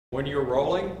When you're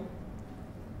rolling,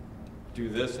 do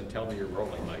this and tell me you're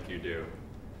rolling like you do.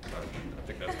 I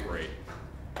think that's great.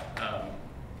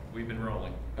 We've been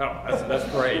rolling. Oh,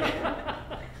 that's great. All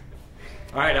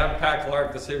right, I'm Pat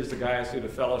Clark. This is the Guyasuta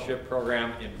Fellowship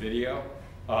Program in video.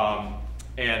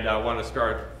 And I want to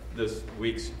start this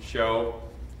week's show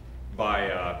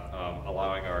by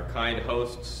allowing our kind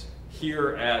hosts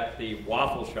here at the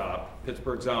Waffle Shop,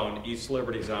 Pittsburgh Zone, East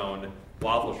Liberty Zone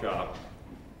Waffle Shop,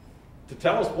 to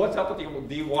tell us what's up with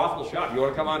the Waffle Shop. You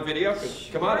want to come on video?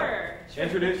 Sure. Come on up.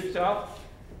 Introduce yourself.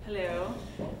 Hello,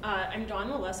 I'm Dawn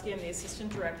Molesky. I'm the Assistant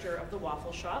Director of the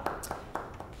Waffle Shop.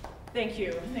 Thank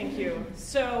you.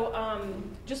 So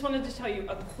just wanted to tell you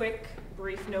a quick,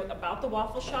 brief note about the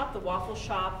Waffle Shop. The Waffle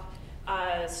Shop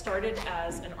started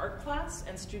as an art class,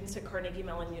 and students at Carnegie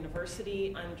Mellon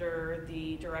University, under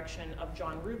the direction of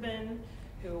John Rubin,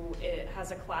 who has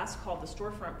a class called the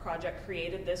Storefront Project,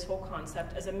 created this whole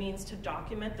concept as a means to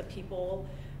document the people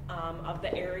of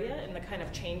the area and the kind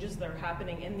of changes that are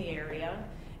happening in the area,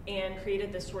 and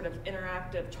created this sort of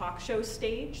interactive talk show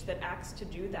stage that acts to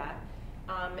do that,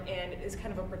 and is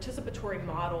kind of a participatory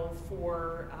model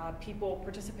for people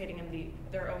participating in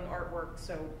their own artwork,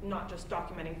 so not just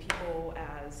documenting people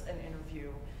as an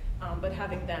interview, but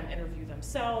having them interview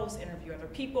themselves, interview other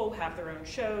people, have their own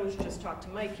shows. Just talk to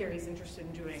Mike here. He's interested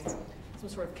in doing some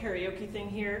sort of karaoke thing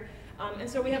here. And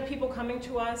so we have people coming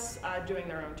to us doing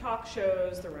their own talk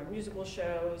shows, their own musical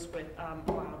shows with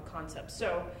wild concepts.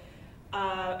 So,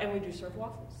 and we do serve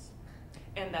waffles.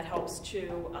 And that helps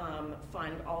to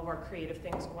fund all of our creative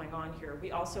things going on here.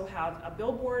 We also have a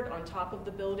billboard on top of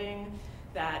the building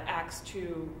that acts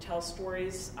to tell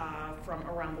stories from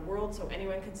around the world, so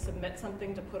anyone can submit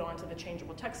something to put onto the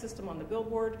changeable text system on the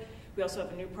billboard. We also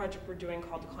have a new project we're doing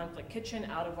called the Conflict Kitchen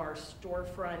out of our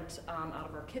storefront, out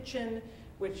of our kitchen,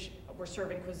 which we're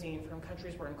serving cuisine from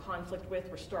countries we're in conflict with.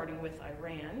 We're starting with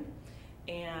Iran.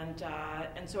 And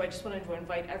so I just wanted to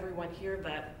invite everyone here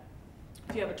that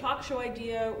if you have a talk show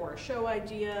idea or a show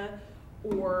idea,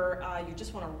 or you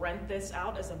just want to rent this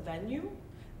out as a venue,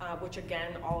 which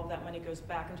again, all of that money goes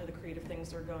back into the creative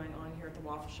things that are going on here at the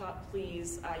Waffle Shop,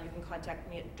 please, you can contact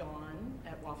me at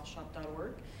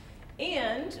dawn@waffleshop.org.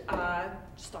 And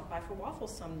stop by for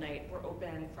waffles some night. We're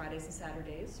open Fridays and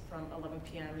Saturdays from 11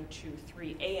 p.m. to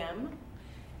 3 a.m.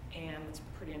 And it's a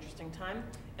pretty interesting time.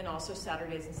 And also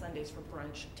Saturdays and Sundays for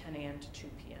brunch, 10 a.m. to 2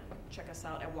 p.m. Check us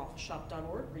out at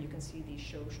waffleshop.org, where you can see the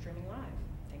show streaming live.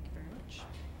 Thank you very much.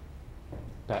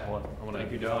 Pat, I want to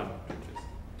Thank you, Don.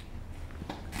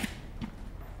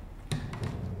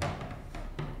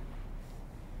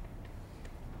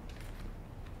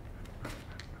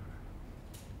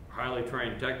 Highly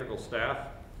trained technical staff.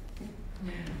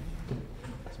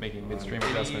 It's making midstream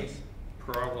adjustments.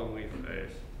 Problem we face.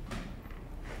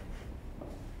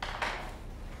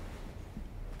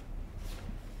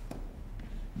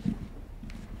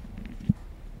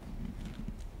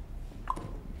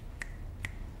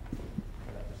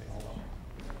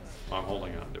 I'm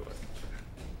holding on to it.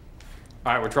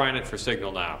 All right, we're trying it for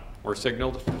signal now. We're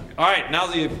signaled. All right, now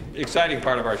the exciting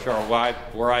part of our show,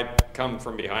 where I come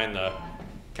from behind the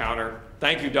counter.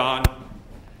 Thank you, Don.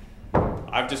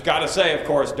 I've just got to say, of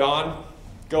course, Don,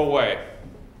 go away.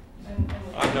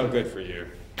 I'm no good for you.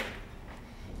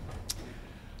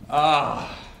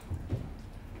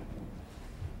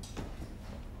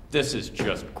 This is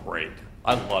just great.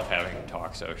 I love having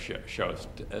talk shows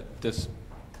this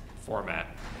format.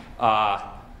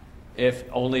 If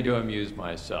only to amuse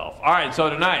myself. All right, so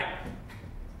tonight,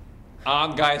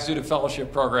 on Guyasuta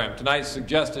Fellowship Program, tonight's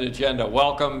suggested agenda: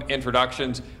 welcome,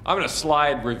 introductions. I'm going to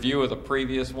slide review of the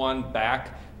previous one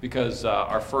back because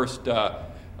our first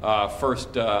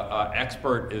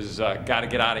expert is got to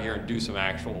get out of here and do some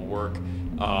actual work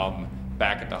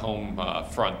back at the home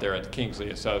front there at the Kingsley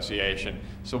Association.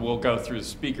 So we'll go through the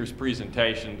speakers'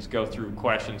 presentations, go through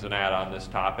questions and add on this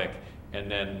topic, and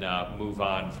then move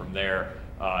on from there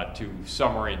to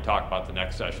summary and talk about the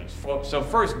next sessions. So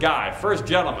first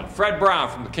gentleman, Fred Brown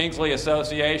from the Kingsley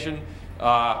Association.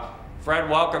 Fred,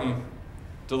 welcome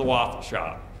to the Waffle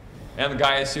Shop and the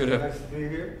Guyasuta Nice to be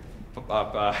here.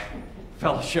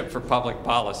 Fellowship for Public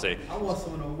Policy. I want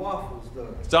some of the waffles,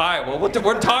 though. So, all right, well,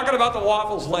 we're talking about the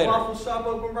waffles later. The waffle shop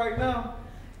open right now?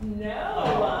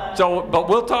 No. So, but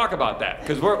we'll talk about that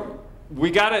because we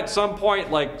got to at some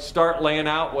point start laying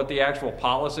out what the actual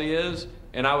policy is.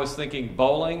 And I was thinking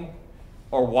bowling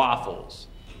or waffles,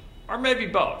 or maybe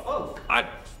both. Oh.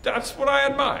 That's what I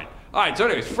had in mind. All right, so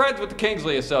anyways, Fred's with the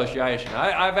Kingsley Association.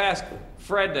 I've asked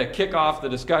Fred to kick off the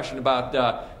discussion about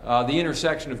the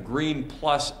intersection of green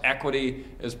plus equity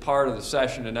as part of the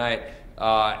session tonight.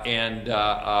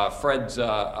 Fred's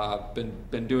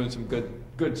been doing some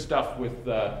good stuff with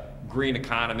green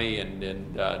economy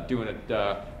and doing it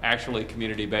actually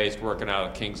community-based, working out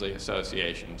of the Kingsley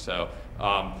Association. So,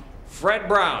 Fred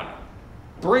Brown,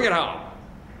 bring it home.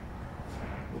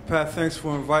 Well, Pat, thanks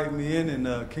for inviting me in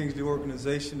and Kingsley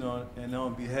Organization, and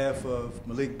on behalf of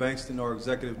Malik Bankston, our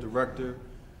Executive Director,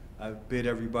 I bid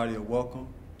everybody a welcome.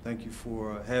 Thank you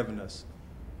for having us.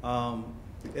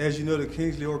 As you know, the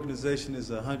Kingsley Organization is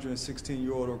a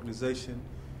 116-year-old organization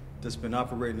that's been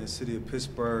operating in the city of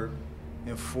Pittsburgh.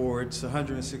 And for its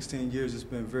 116 years, it's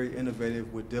been very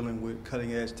innovative with dealing with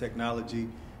cutting-edge technology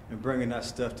and bringing that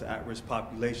stuff to at-risk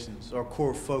populations. Our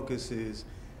core focus is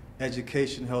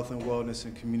education, health and wellness,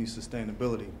 and community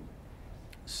sustainability.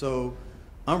 So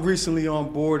I'm recently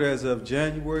on board as of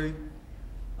January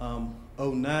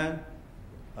 09.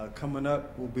 Coming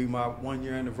up will be my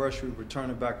one-year anniversary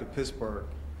returning back to Pittsburgh.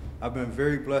 I've been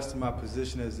very blessed in my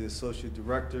position as the Associate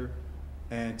Director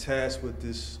and tasked with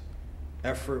this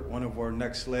effort, one of our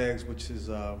next legs, which is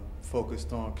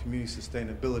focused on community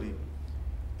sustainability.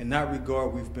 In that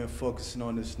regard, we've been focusing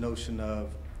on this notion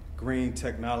of green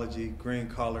technology, green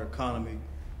collar economy,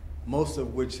 most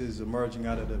of which is emerging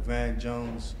out of the Van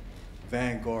Jones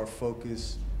Vanguard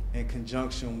focus in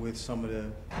conjunction with some of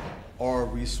the R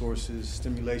resources,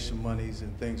 stimulation monies,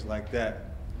 and things like that.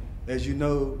 As you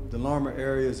know, the Larmer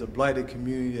area is a blighted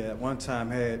community that at one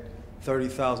time had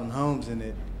 30,000 homes in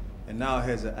it, and now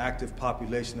has an active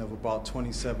population of about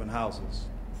 27 houses,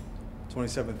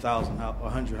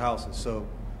 27,100 houses. So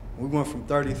we went from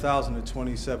 30,000 to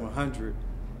 2,700.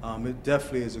 It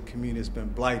definitely is a community that's been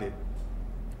blighted.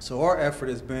 So our effort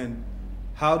has been,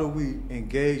 how do we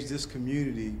engage this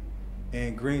community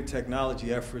in green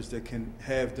technology efforts that can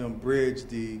have them bridge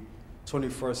the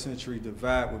 21st century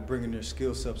divide with bringing their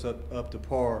skill sets up to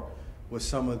par with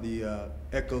some of the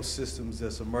ecosystems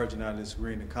that's emerging out of this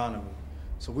green economy.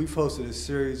 So we've hosted a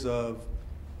series of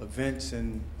events,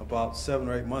 and about 7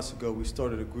 or 8 months ago, we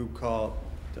started a group called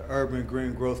the Urban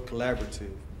Green Growth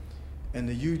Collaborative. And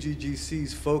the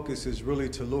UGGC's focus is really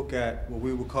to look at what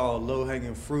we would call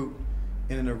low-hanging fruit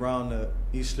in and around the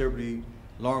East Liberty,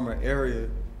 Larmer area,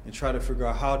 and try to figure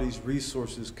out how these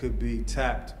resources could be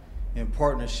tapped in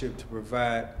partnership to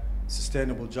provide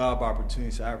sustainable job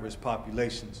opportunities to at-risk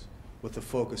populations with a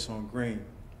focus on green.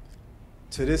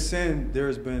 To this end,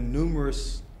 there's been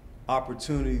numerous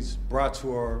opportunities brought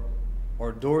to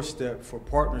our doorstep for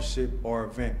partnership or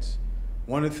events.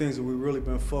 One of the things that we've really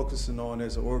been focusing on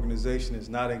as an organization is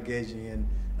not engaging in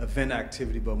event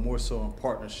activity, but more so in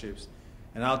partnerships.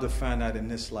 And I'll define that in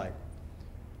this light.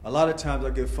 A lot of times I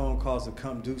get phone calls to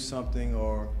come do something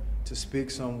or to speak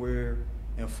somewhere,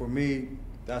 and for me,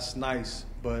 that's nice,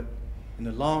 but in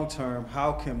the long term,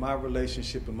 how can my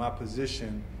relationship and my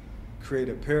position create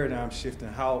a paradigm shift in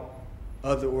how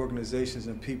other organizations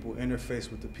and people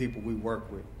interface with the people we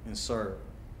work with and serve?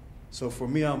 So for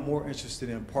me, I'm more interested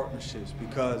in partnerships,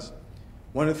 because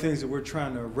one of the things that we're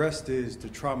trying to arrest is the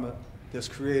trauma that's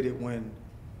created when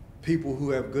people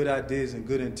who have good ideas and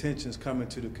good intentions come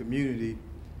into the community,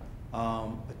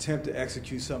 attempt to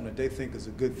execute something that they think is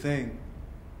a good thing,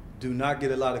 do not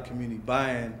get a lot of community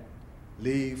buy-in,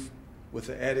 leave with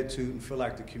an attitude and feel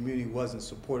like the community wasn't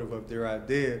supportive of their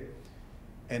idea,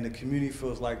 and the community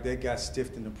feels like they got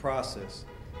stiffed in the process.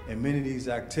 In many of these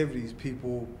activities,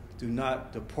 people do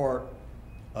not depart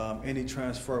any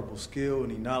transferable skill,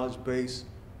 any knowledge base,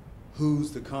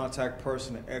 who's the contact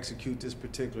person to execute this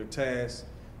particular task,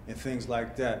 and things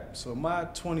like that. So my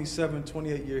 27,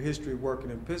 28-year history working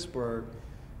in Pittsburgh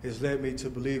has led me to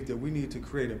believe that we need to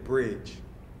create a bridge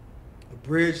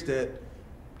that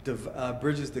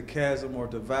bridges the chasm or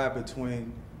divide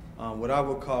between what I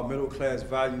would call middle-class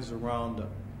values around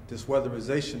this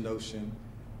weatherization notion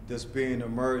that's being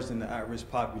emerged in the at-risk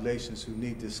populations who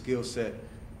need this skill set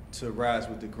to rise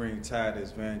with the green tide,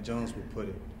 as Van Jones would put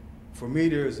it. For me,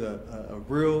 there's a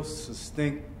real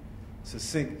succinct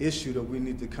issue that we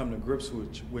need to come to grips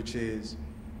with, which is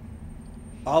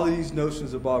all of these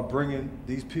notions about bringing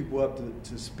these people up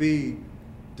to speed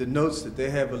denotes that they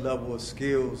have a level of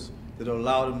skills that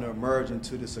allow them to emerge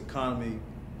into this economy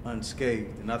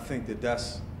unscathed. And I think that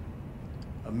that's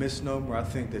a misnomer. I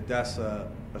think that that's a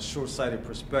short-sighted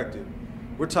perspective.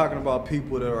 We're talking about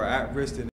people that are at risk